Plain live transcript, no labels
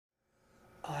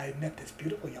I met this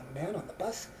beautiful young man on the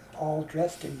bus, all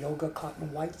dressed in yoga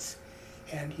cotton whites,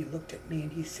 and he looked at me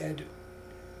and he said,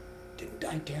 "Didn't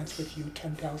I dance with you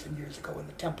 10,000 years ago in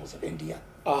the temples of India?"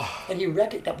 Oh. And he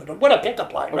recognized me. What a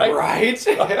pickup line, right? Right?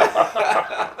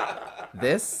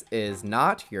 This is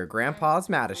not your grandpa's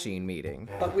Mattachine meeting.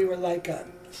 But we were like a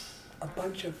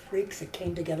bunch of freaks that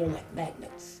came together like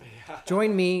magnets.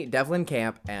 Join me, Devlin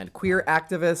Camp, and queer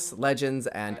activists, legends,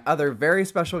 and other very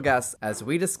special guests as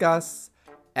we discuss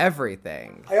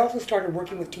everything. I also started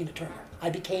working with Tina Turner. I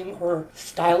became her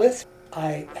stylist.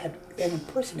 I had been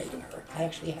impersonating her. I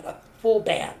actually had a full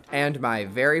band. And my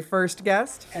very first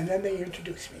guest, And then they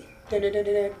introduced me.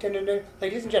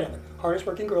 Ladies and gentlemen, hardest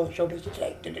working girl in show business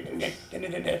today.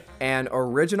 an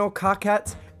original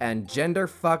coquette and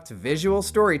gender-fucked visual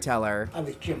storyteller, I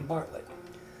was Jim Bartlett.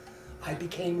 I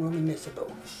became Rumi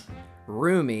Misabu.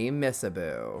 Rumi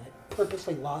Misabu.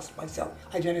 Purposely lost my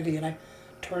self-identity, and I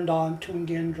turned on, tuned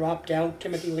in, dropped out,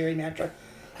 Timothy Leary mantra.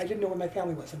 I didn't know where my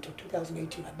family was until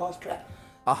 2018. I lost track.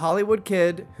 A Hollywood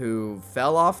kid who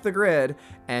fell off the grid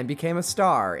and became a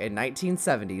star in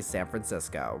 1970s San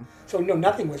Francisco. So no,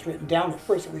 nothing was written down at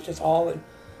first. It was just all in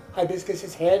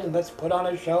Hibiscus's head, and let's put on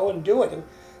a show and do it.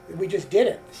 We just did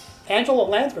it. Angela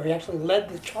Lansbury actually led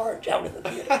the charge out of the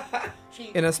theater.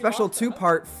 In a special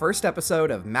two-part first episode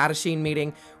of Mattachine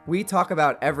Meeting, we talk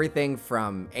about everything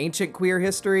from ancient queer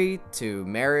history to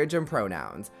marriage and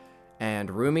pronouns.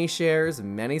 And Rumi shares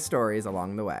many stories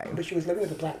along the way. But she was living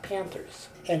with the Black Panthers,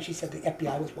 and she said the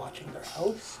FBI was watching their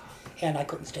house, and I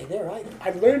couldn't stay there either.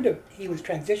 I learned that he was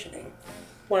transitioning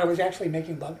when I was actually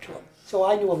making love to him. So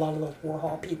I knew a lot of those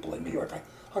Warhol people in New York. I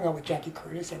hung out with Jackie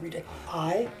Curtis every day.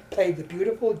 I played the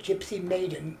beautiful gypsy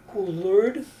maiden who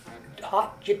lured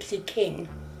hot gypsy king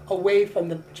away from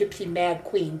the gypsy mad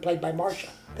queen played by Marcia.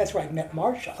 That's where I met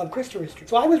Marcia on Christopher Street.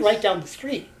 So I was right down the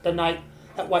street the night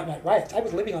at White Night Riots. I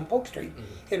was living on Polk Street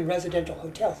in residential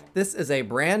hotels. This is a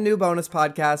brand new bonus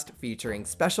podcast featuring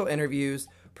special interviews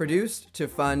produced to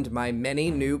fund my many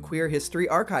new queer history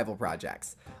archival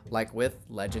projects, like with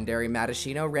legendary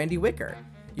Mattachino Randy Wicker.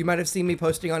 You might have seen me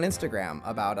posting on Instagram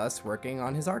about us working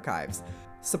on his archives.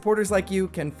 Supporters like you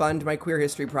can fund my queer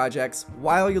history projects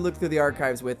while you look through the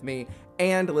archives with me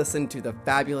and listen to the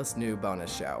fabulous new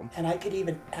bonus show. And I could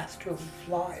even astrally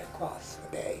fly across the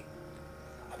bay.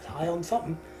 I was high on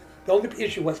something. The only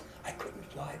issue was I couldn't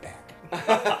fly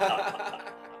back.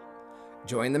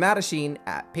 Join the Mattachine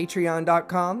at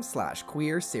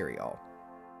patreon.com/queerserial.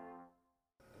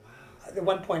 At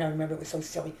one point I remember it was so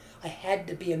silly. I had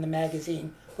to be in the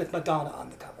magazine with Madonna on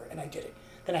the cover, and I did it.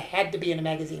 Then I had to be in a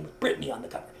magazine with Britney on the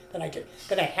cover. Then I did.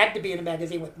 Then I had to be in a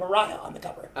magazine with Mariah on the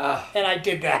cover. And I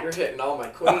did that. You're hitting all my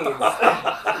queens.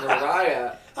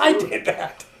 Mariah. I did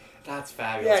that. That's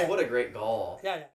fabulous. Yeah. What a great goal. Yeah.